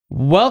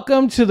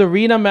Welcome to the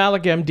Rena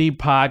Malik MD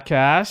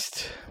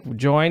podcast. We're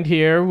joined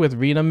here with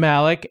Rena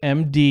Malik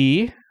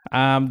MD.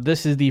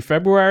 This is the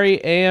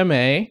February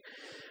AMA.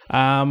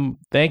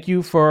 Thank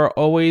you for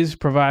always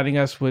providing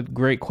us with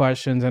great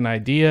questions and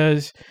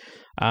ideas.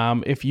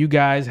 If you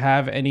guys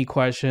have any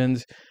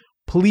questions,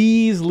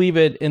 please leave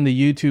it in the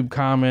YouTube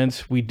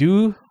comments. We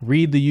do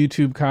read the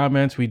YouTube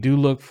comments. We do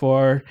look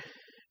for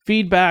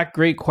feedback,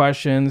 great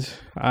questions.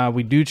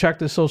 We do check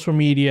the social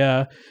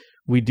media.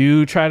 We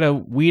do try to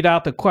weed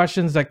out the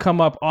questions that come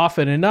up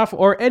often enough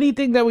or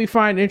anything that we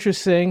find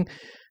interesting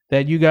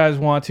that you guys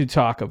want to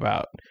talk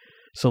about.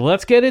 So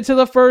let's get into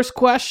the first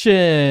question.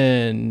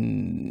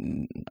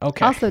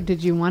 Okay. Also,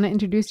 did you want to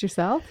introduce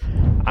yourself?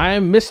 I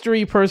am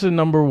mystery person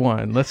number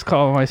one. Let's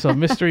call myself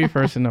mystery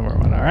person number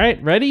one. All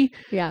right, ready?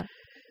 Yeah.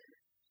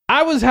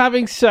 I was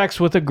having sex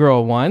with a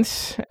girl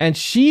once, and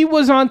she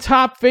was on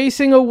top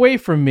facing away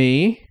from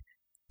me.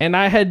 And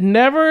I had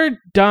never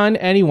done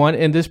anyone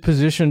in this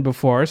position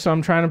before, so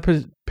I'm trying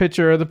to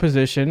picture the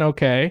position.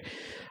 Okay.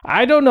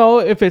 I don't know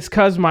if it's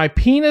because my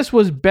penis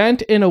was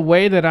bent in a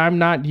way that I'm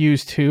not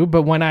used to,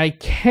 but when I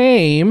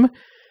came,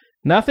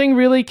 nothing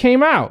really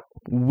came out.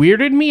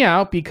 Weirded me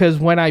out because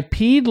when I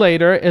peed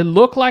later, it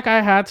looked like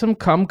I had some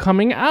cum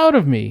coming out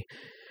of me.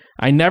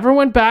 I never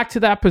went back to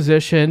that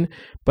position,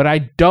 but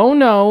I don't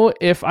know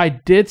if I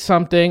did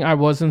something I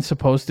wasn't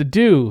supposed to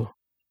do.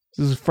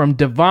 This is from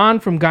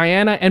Devon from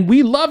Guyana, and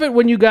we love it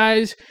when you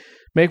guys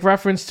make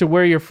reference to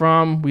where you're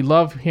from. We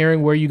love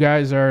hearing where you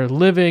guys are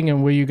living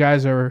and where you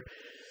guys are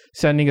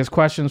sending us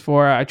questions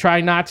for. I try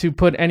not to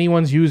put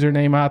anyone's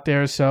username out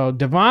there, so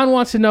Devon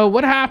wants to know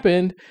what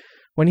happened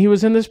when he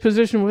was in this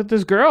position with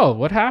this girl.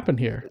 What happened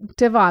here?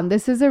 Devon,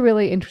 this is a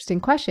really interesting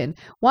question.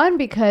 One,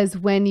 because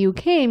when you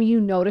came, you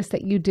noticed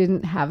that you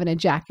didn't have an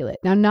ejaculate.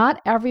 Now, not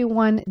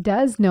everyone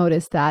does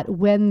notice that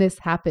when this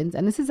happens,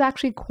 and this is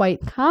actually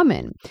quite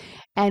common.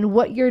 And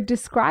what you're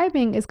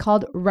describing is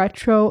called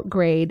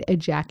retrograde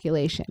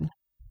ejaculation.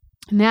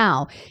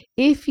 Now,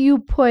 if you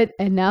put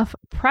enough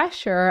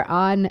pressure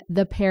on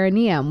the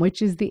perineum,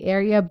 which is the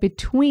area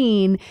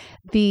between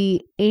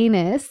the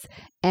anus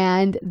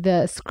and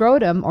the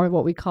scrotum, or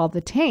what we call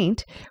the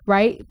taint,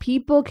 right?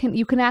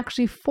 You can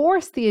actually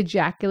force the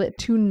ejaculate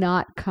to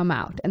not come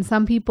out. And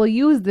some people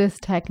use this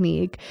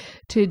technique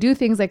to do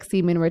things like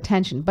semen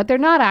retention, but they're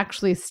not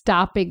actually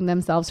stopping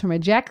themselves from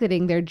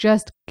ejaculating. They're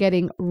just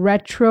getting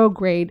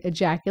retrograde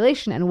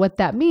ejaculation. And what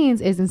that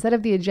means is instead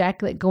of the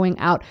ejaculate going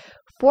out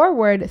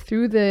forward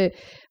through the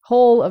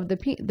hole of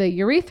the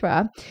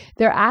urethra,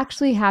 they're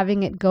actually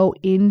having it go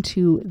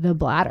into the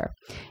bladder.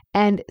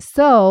 And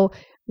so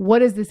what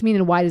does this mean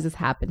and why does this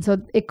happen? So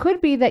it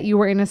could be that you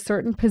were in a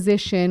certain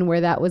position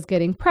where that was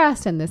getting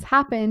pressed and this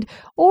happened,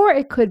 or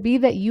it could be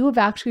that you have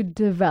actually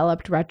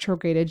developed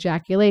retrograde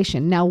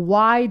ejaculation. Now,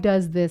 why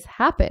does this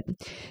happen?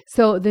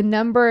 So the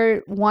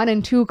number 1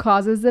 and 2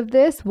 causes of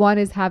this, one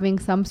is having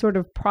some sort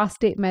of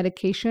prostate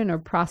medication or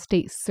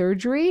prostate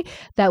surgery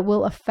that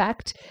will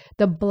affect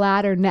the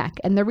bladder neck.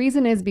 And the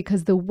reason is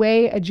because the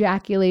way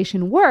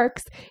ejaculation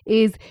works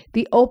is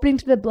the opening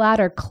to the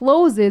bladder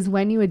closes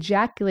when you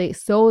ejaculate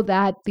so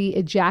that the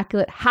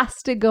ejaculate has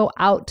to go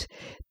out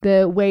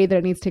the way that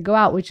it needs to go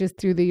out, which is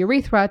through the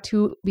urethra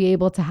to be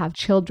able to have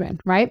children,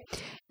 right?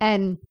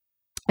 And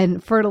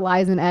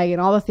fertilize an egg and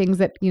all the things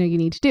that you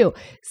need to do.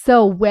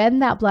 So when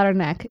that bladder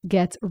neck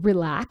gets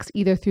relaxed,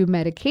 either through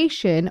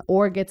medication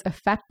or gets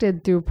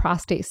affected through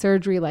prostate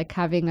surgery, like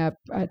having a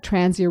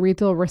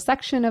transurethral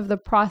resection of the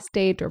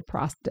prostate or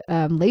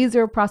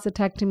laser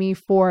prostatectomy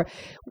for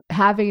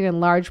having an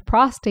enlarged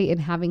prostate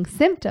and having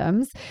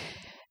symptoms,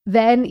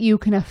 then you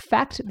can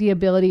affect the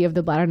ability of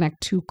the bladder neck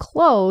to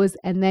close,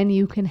 and then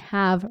you can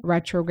have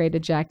retrograde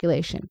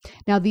ejaculation.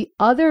 Now, the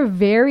other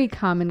very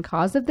common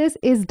cause of this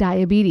is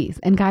diabetes.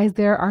 And guys,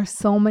 there are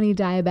so many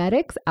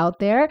diabetics out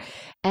there,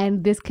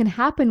 and this can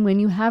happen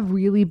when you have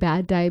really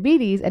bad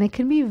diabetes, and it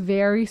can be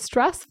very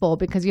stressful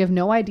because you have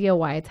no idea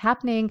why it's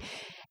happening.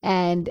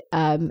 And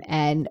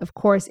of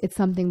course, it's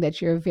something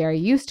that you're very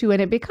used to, and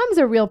it becomes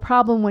a real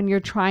problem when you're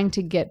trying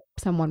to get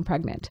someone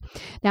pregnant.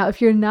 Now,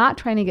 if you're not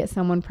trying to get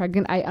someone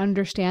pregnant, I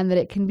understand that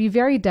it can be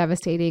very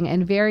devastating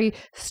and very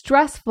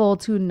stressful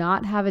to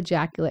not have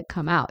ejaculate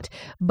come out,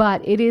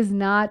 but it is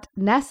not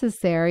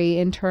necessary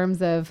in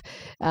terms of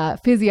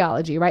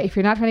physiology, right? If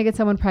you're not trying to get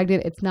someone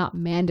pregnant, it's not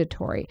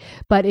mandatory.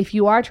 But if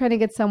you are trying to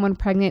get someone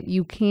pregnant,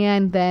 you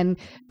can then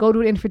go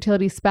to an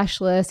infertility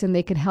specialist and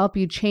they can help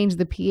you change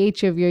the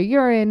pH of your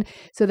urine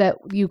so that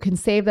you can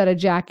save that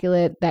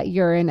ejaculate, that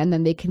urine, and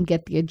then they can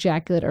get the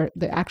ejaculate or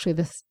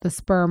the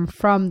sperm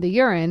from the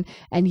urine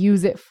and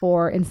use it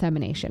for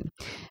insemination.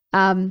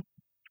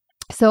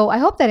 So I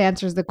hope that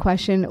answers the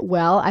question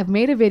well. I've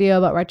made a video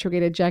about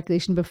retrograde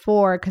ejaculation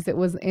before because it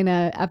was in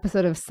an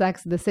episode of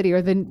Sex and the City,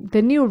 or the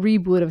new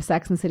reboot of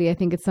Sex and the City. I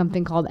think it's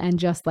something called And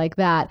Just Like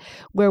That,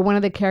 where one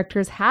of the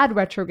characters had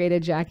retrograde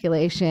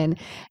ejaculation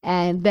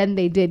and then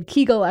they did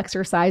Kegel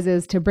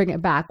exercises to bring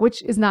it back,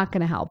 which is not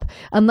going to help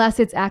unless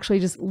it's actually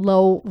just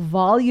low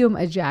volume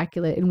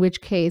ejaculate, in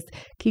which case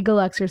Kegel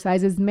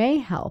exercises may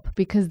help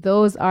because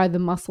those are the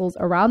muscles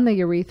around the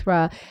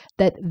urethra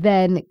that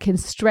then can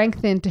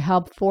strengthen to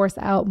help force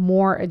out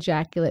more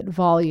ejaculate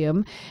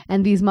volume.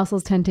 And these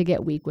muscles tend to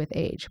get weak with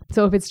age.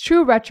 So if it's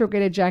true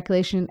retrograde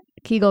ejaculation,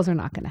 Kegels are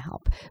not going to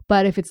help.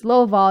 But if it's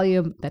low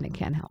volume, then it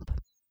can help.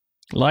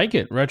 Like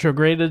it.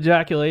 Retrograde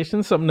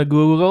ejaculation, something to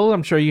Google.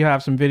 I'm sure you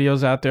have some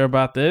videos out there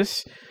about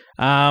this.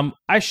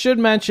 I should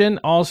mention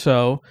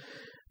also,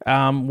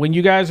 when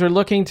you guys are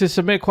looking to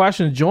submit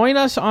questions, join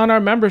us on our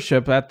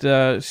membership at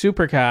the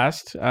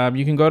Supercast.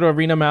 You can go to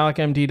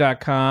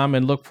arenamalikmd.com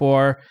and look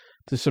for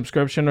the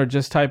subscription, or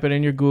just type it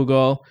in your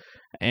Google.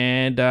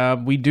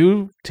 And we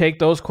do take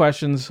those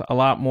questions a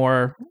lot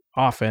more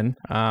often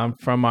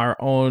from our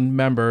own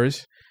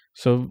members.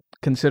 So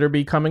consider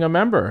becoming a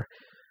member.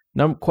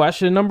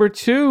 Question number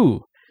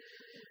 2.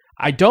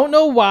 I don't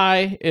know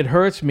why it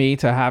hurts me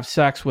to have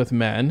sex with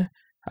men.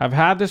 I've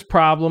had this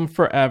problem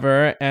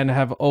forever and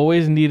have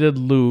always needed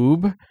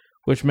lube,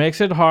 which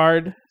makes it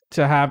hard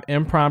to have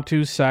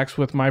impromptu sex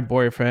with my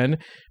boyfriend,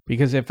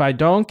 because if I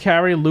don't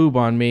carry lube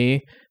on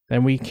me,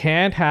 then we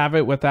can't have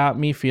it without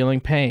me feeling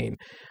pain.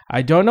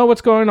 I don't know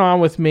what's going on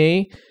with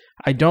me.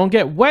 I don't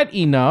get wet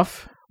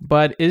enough,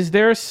 but is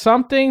there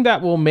something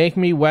that will make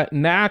me wet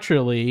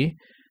naturally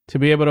to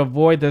be able to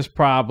avoid this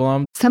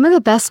problem? Some of the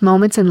best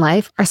moments in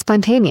life are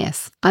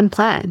spontaneous,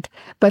 unplanned.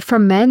 But for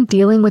men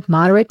dealing with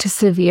moderate to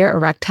severe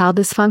erectile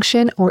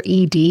dysfunction, or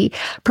ED,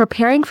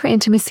 preparing for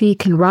intimacy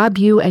can rob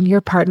you and your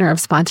partner of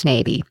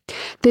spontaneity,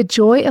 the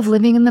joy of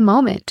living in the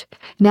moment.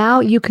 Now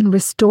you can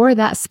restore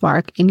that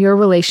spark in your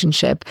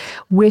relationship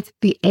with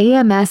the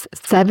AMS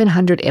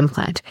 700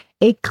 implant,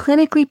 a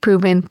clinically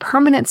proven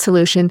permanent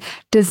solution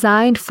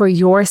designed for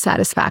your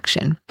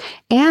satisfaction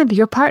and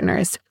your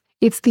partner's.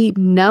 It's the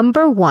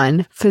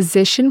 #1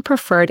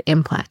 physician-preferred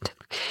implant.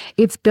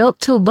 It's built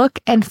to look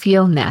and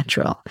feel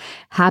natural.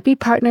 Happy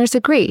partners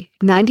agree.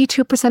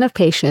 92% of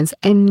patients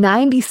and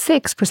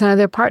 96% of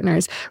their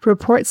partners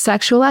report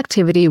sexual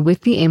activity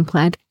with the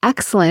implant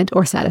excellent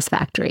or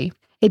satisfactory.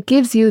 It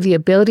gives you the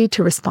ability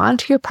to respond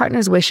to your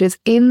partner's wishes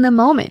in the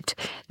moment,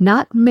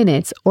 not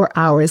minutes or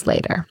hours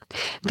later.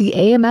 The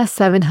AMS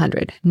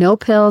 700, no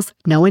pills,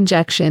 no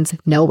injections,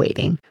 no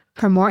waiting.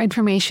 For more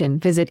information,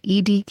 visit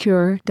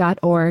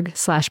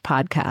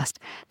edcure.org/podcast.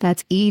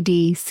 That's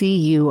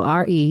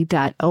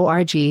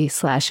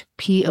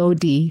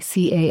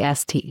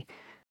edcure.org/podcast.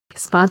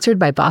 Sponsored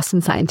by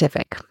Boston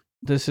Scientific.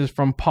 This is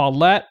from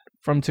Paulette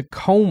from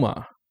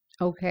Tacoma.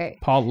 Okay.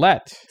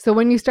 Paulette. So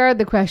when you started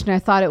the question, I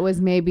thought it was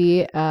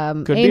maybe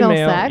Could anal be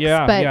male. sex.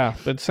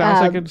 But it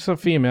sounds like it's a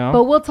female.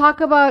 But we'll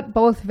talk about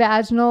both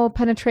vaginal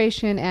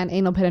penetration and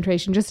anal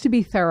penetration just to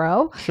be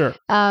thorough. Sure.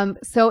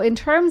 So in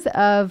terms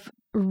of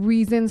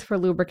reasons for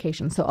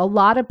lubrication. So a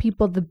lot of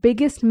people, the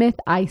biggest myth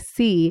I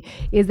see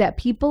is that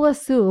people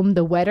assume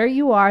the wetter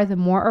you are, the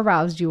more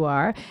aroused you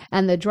are,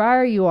 and the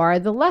drier you are,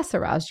 the less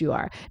aroused you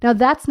are. Now,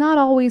 that's not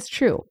always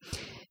true.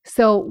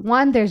 So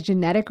one, there's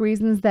genetic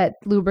reasons that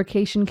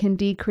lubrication can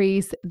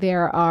decrease.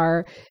 There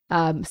are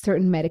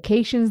certain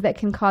medications that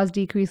can cause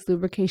decreased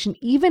lubrication.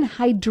 Even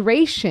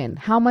hydration,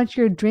 how much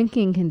you're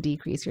drinking can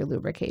decrease your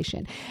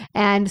lubrication.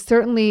 And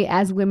certainly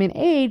as women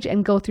age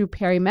and go through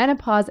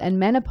perimenopause and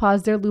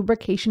menopause, their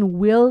lubrication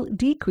will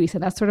decrease.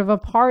 And that's sort of a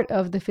part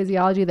of the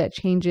physiology that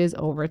changes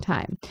over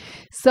time.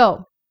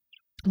 So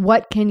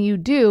what can you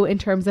do in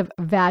terms of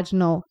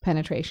vaginal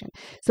penetration?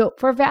 So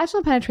for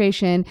vaginal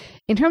penetration,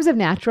 in terms of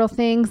natural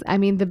things, I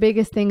mean, the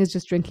biggest thing is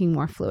just drinking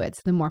more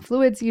fluids. The more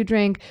fluids you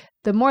drink,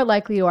 the more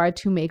likely you are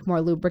to make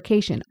more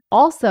lubrication.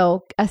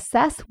 Also,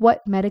 assess what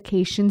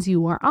medications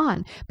you are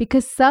on,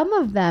 because some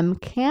of them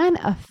can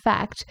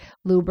affect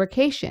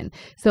lubrication.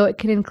 So it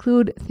can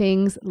include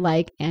things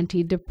like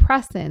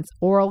antidepressants,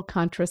 oral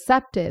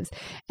contraceptives,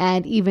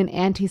 and even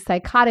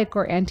antipsychotic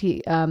or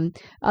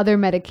other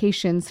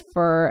medications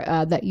for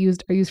that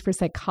are used for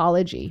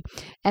psychology.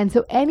 And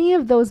so any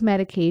of those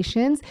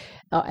medications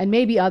and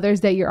maybe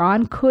others that you're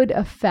on could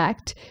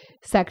affect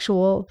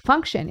sexual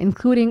function,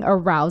 including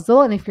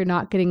arousal. And if you're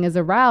not getting as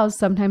aroused,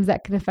 sometimes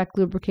that can affect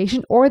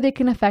lubrication, or they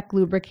can affect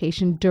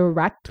lubrication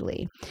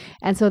directly.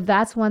 And so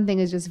that's one thing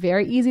is just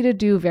very easy to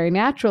do, very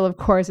natural, of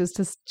course, is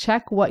to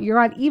check what you're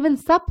on. Even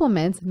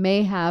supplements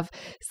may have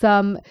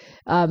some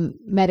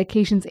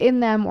medications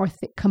in them or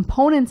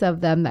components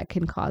of them that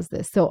can cause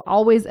this. So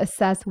always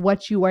assess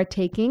what you are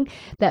taking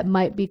that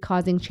might be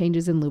causing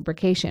changes in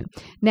lubrication.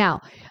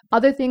 Now,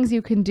 other things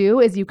you can do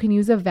is you can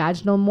use a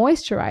vaginal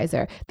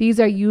moisturizer.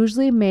 These are usually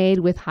made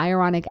with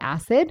hyaluronic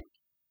acid.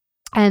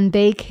 And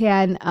they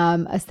can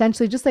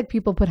essentially, just like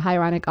people put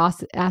hyaluronic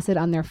acid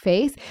on their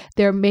face,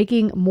 they're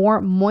making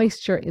more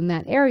moisture in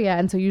that area.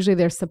 And so usually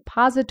there's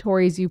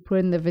suppositories you put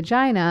in the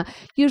vagina,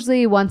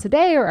 usually once a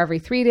day or every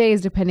 3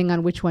 days, depending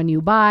on which one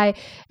you buy.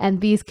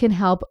 And these can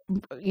help,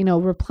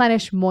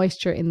 replenish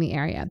moisture in the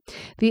area.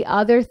 The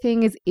other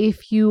thing is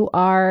if you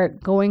are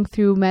going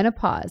through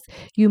menopause,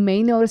 you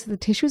may notice that the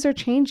tissues are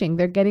changing.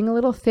 They're getting a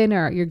little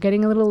thinner. You're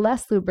getting a little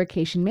less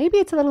lubrication. Maybe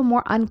it's a little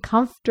more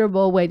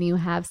uncomfortable when you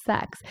have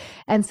sex.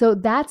 And so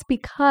that's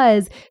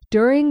because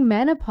during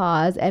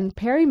menopause and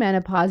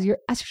perimenopause, your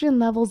estrogen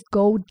levels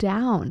go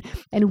down.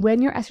 And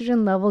when your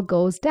estrogen level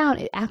goes down,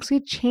 it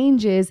actually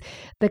changes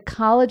the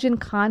collagen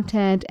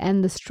content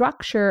and the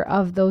structure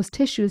of those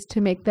tissues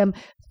to make them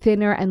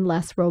thinner and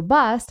less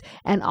robust,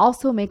 and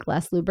also make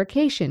less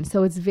lubrication.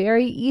 So it's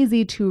very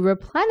easy to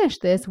replenish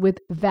this with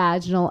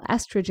vaginal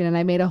estrogen. And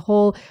I made a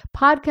whole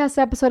podcast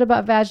episode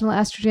about vaginal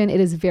estrogen.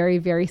 It is very,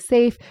 very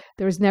safe.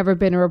 There's never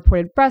been a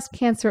reported breast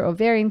cancer,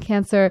 ovarian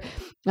cancer,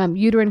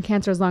 uterine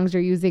cancer, as long as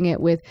you're using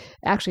it with,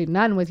 actually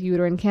none with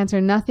uterine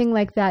cancer, nothing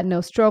like that. No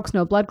strokes,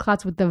 no blood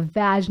clots with the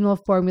vaginal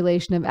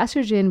formulation of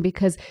estrogen,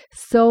 because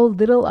so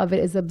little of it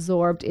is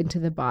absorbed into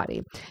the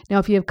body. Now,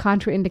 if you have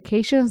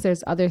contraindications,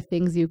 there's other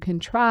things you can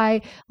try,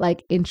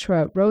 like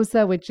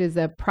intrarosa, which is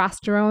a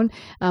prosterone,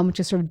 which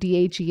is sort of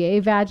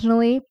DHEA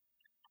vaginally.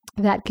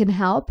 That can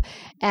help.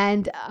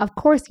 And of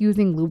course,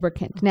 using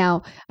lubricant.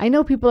 Now, I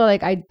know people are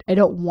like, I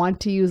don't want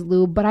to use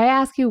lube, but I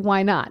ask you,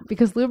 why not?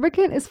 Because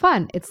lubricant is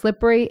fun. It's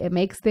slippery. It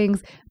makes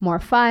things more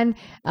fun.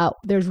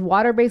 There's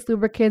water-based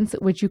lubricants,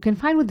 which you can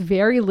find with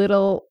very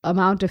little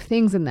amount of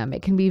things in them.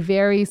 It can be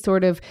very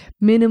sort of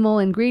minimal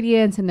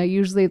ingredients, and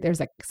there's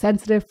like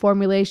sensitive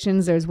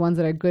formulations. There's ones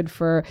that are good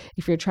for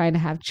if you're trying to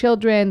have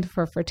children,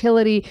 for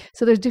fertility.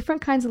 So there's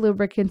different kinds of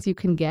lubricants you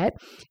can get.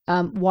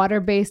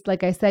 Water-based,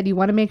 like I said, you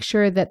want to make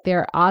sure that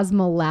their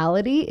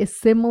osmolality is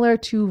similar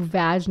to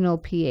vaginal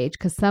pH,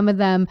 because some of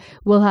them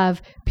will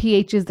have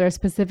pHs that are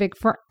specific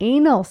for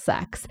anal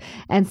sex.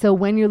 And so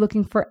when you're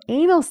looking for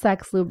anal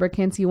sex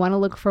lubricants, you want to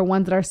look for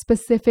ones that are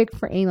specific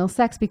for anal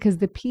sex, because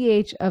the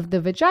pH of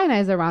the vagina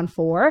is around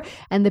 4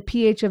 and the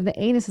pH of the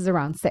anus is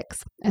around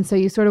 6. And so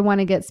you sort of want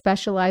to get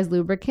specialized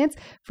lubricants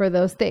for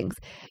those things.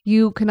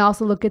 You can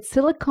also look at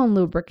silicone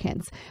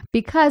lubricants,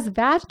 because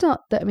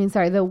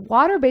the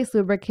water-based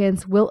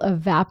lubricants will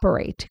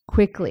evaporate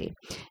quickly.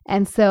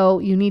 And so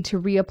you need to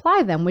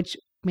reapply them, which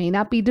may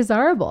not be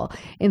desirable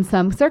in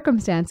some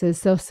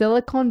circumstances. So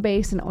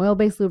silicone-based and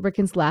oil-based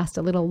lubricants last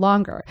a little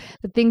longer.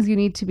 The things you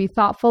need to be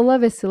thoughtful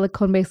of is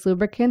silicone-based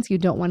lubricants. You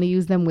don't want to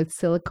use them with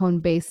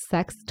silicone-based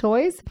sex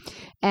toys.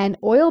 And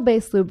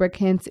oil-based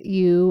lubricants,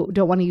 you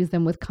don't want to use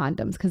them with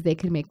condoms, because they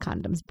can make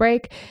condoms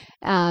break.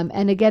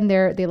 And again,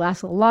 they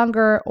last a little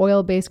longer.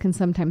 Oil-based can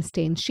sometimes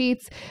stain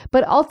sheets,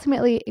 but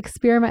ultimately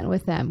experiment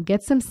with them.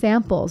 Get some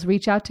samples.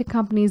 Reach out to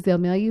companies. They'll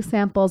mail you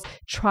samples.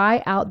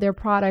 Try out their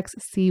products.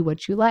 See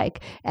what you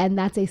like. And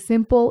that's a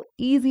simple,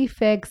 easy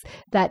fix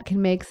that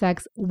can make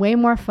sex way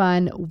more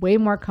fun, way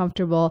more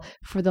comfortable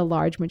for the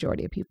large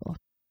majority of people.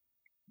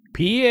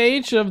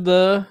 pH of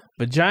the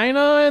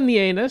vagina and the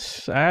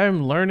anus.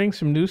 I'm learning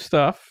some new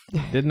stuff.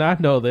 Did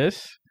not know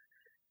this.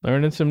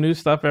 Learning some new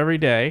stuff every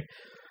day.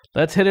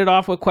 Let's hit it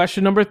off with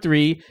question number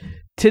 3.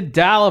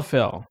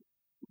 Tadalafil.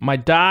 My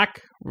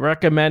doc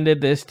recommended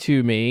this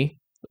to me.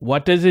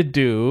 What does it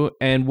do?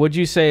 And would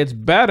you say it's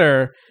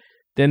better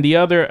than the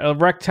other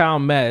erectile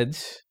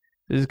meds?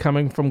 This is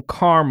coming from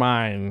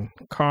Carmine.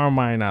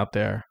 Carmine out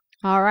there.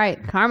 All right,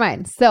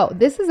 Carmine. So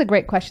this is a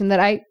great question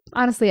that I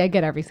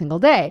get every single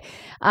day.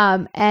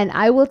 And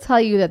I will tell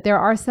you that there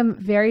are some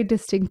very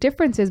distinct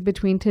differences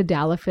between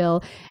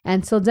Tadalafil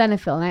and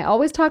sildenafil. And I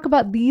always talk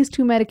about these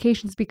two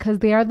medications because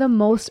they are the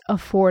most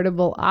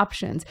affordable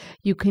options.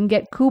 You can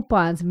get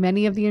coupons.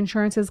 Many of the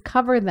insurances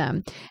cover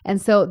them.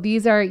 And so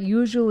these are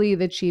usually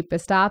the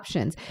cheapest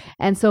options.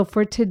 And so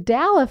for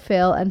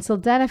Tadalafil and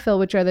sildenafil,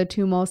 which are the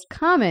two most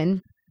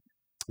common,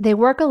 they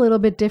work a little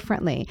bit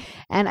differently.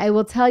 And I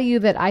will tell you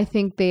that I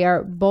think they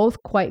are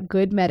both quite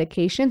good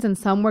medications, and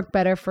some work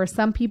better for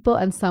some people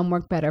and some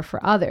work better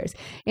for others.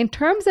 In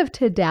terms of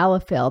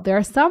Tadalafil, there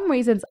are some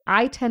reasons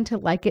I tend to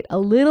like it a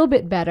little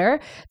bit better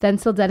than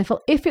sildenafil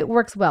if it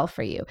works well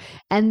for you.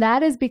 And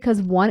that is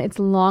because, one, it's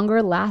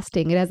longer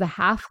lasting. It has a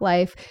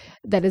half-life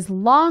that is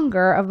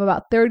longer of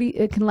about 30,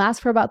 it can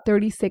last for about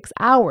 36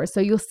 hours.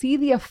 So you'll see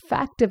the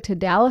effect of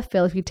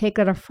Tadalafil. If you take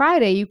it on a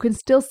Friday, you can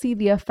still see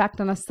the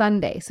effect on a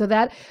Sunday. So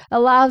that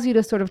allows you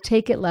to sort of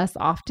take it less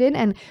often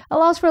and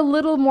allows for a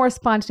little more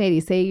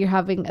spontaneity. Say you're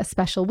having a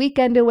special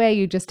weekend away,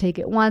 you just take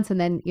it once and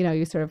then,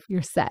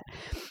 you're set.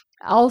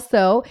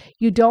 Also,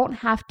 you don't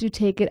have to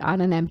take it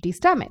on an empty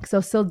stomach. So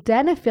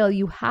sildenafil,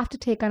 you have to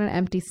take on an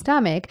empty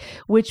stomach,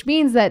 which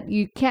means that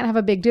you can't have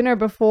a big dinner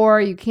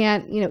before, you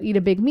can't, eat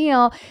a big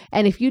meal.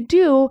 And if you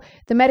do,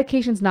 the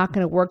medication's not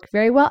going to work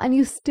very well and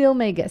you still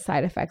may get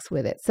side effects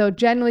with it. So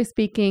generally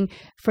speaking,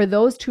 for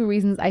those two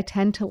reasons, I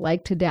tend to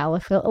like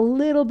Tadalafil a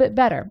little bit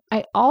better.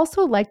 I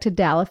also like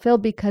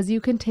Tadalafil because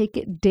you can take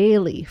it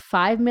daily,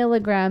 5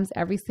 milligrams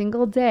every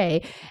single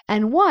day.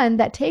 And one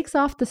that takes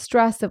off the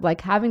stress of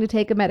like having to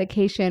take a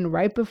medication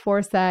right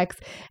before sex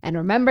and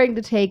remembering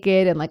to take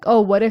it and like,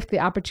 oh, what if the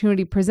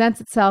opportunity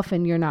presents itself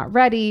and you're not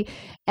ready?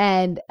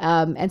 And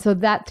so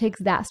that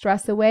takes that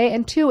stress away.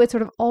 And two, it's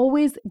sort of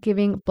always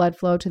giving blood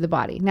flow to the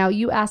body. Now,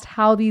 you asked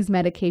how these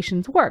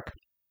medications work.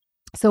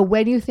 So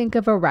when you think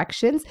of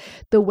erections,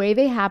 the way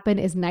they happen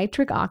is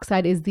nitric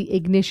oxide is the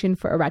ignition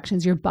for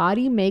erections. Your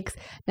body makes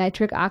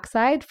nitric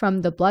oxide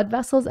from the blood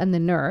vessels and the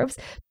nerves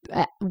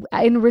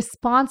in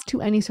response to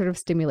any sort of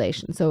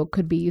stimulation. So it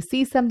could be you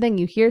see something,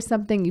 you hear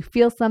something, you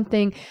feel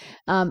something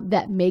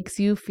that makes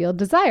you feel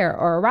desire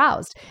or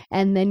aroused.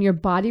 And then your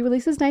body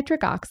releases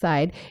nitric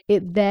oxide.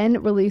 It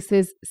then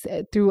releases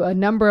through a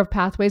number of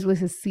pathways,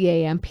 releases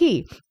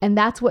CAMP. And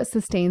that's what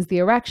sustains the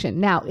erection.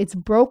 Now, it's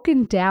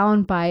broken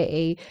down by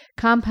a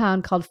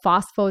compound called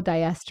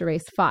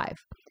phosphodiesterase 5.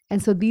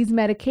 And so these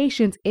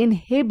medications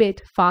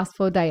inhibit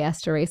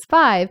phosphodiesterase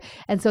 5,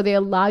 and so they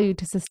allow you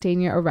to sustain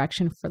your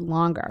erection for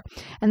longer.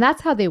 And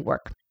that's how they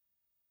work.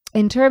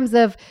 In terms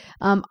of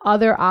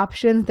other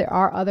options, there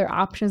are other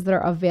options that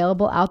are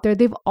available out there.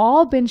 They've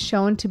all been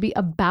shown to be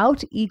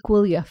about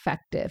equally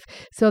effective.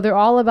 So they're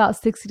all about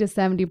 60 to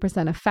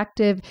 70%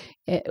 effective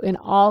in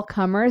all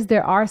comers.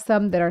 There are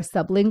some that are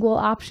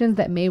sublingual options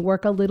that may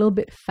work a little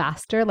bit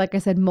faster. Like I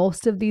said,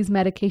 most of these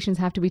medications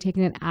have to be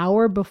taken an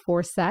hour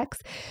before sex,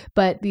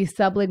 but these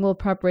sublingual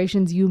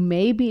preparations, you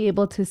may be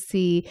able to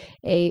see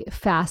a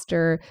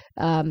faster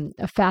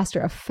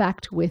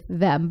effect with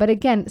them. But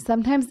again,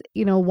 sometimes,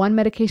 one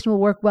medication will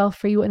work well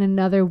for you and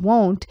another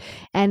won't.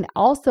 And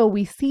also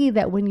we see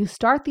that when you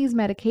start these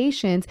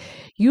medications,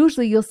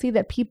 usually you'll see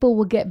that people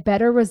will get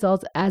better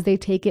results as they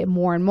take it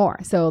more and more.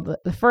 So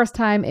the first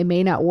time it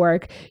may not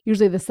work.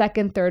 Usually the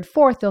second, third,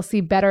 fourth, they'll see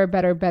better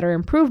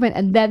improvement.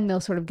 And then they'll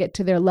sort of get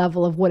to their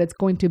level of what it's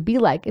going to be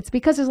like. It's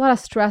because there's a lot of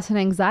stress and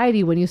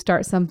anxiety when you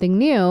start something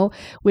new,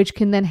 which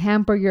can then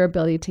hamper your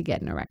ability to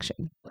get an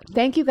erection.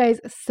 Thank you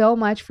guys so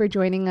much for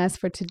joining us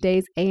for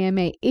today's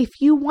AMA. If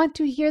you want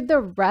to hear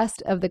the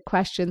rest of the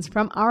questions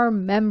from our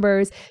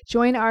members,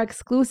 join our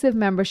exclusive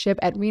membership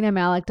at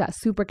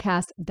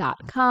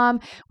reenamalik.supercast.com,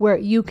 where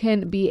you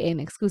can be an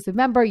exclusive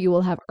member. You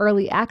will have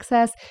early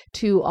access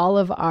to all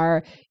of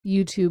our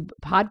YouTube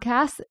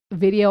podcasts,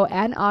 video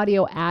and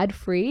audio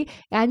ad-free,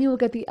 and you will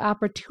get the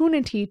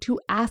opportunity to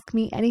ask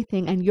me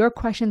anything, and your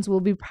questions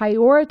will be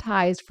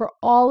prioritized for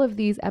all of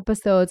these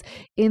episodes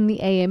in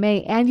the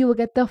AMA, and you will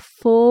get the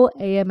full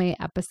AMA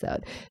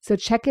episode. So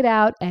check it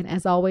out, and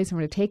as always,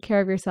 remember to take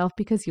care of yourself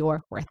because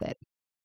you're worth it.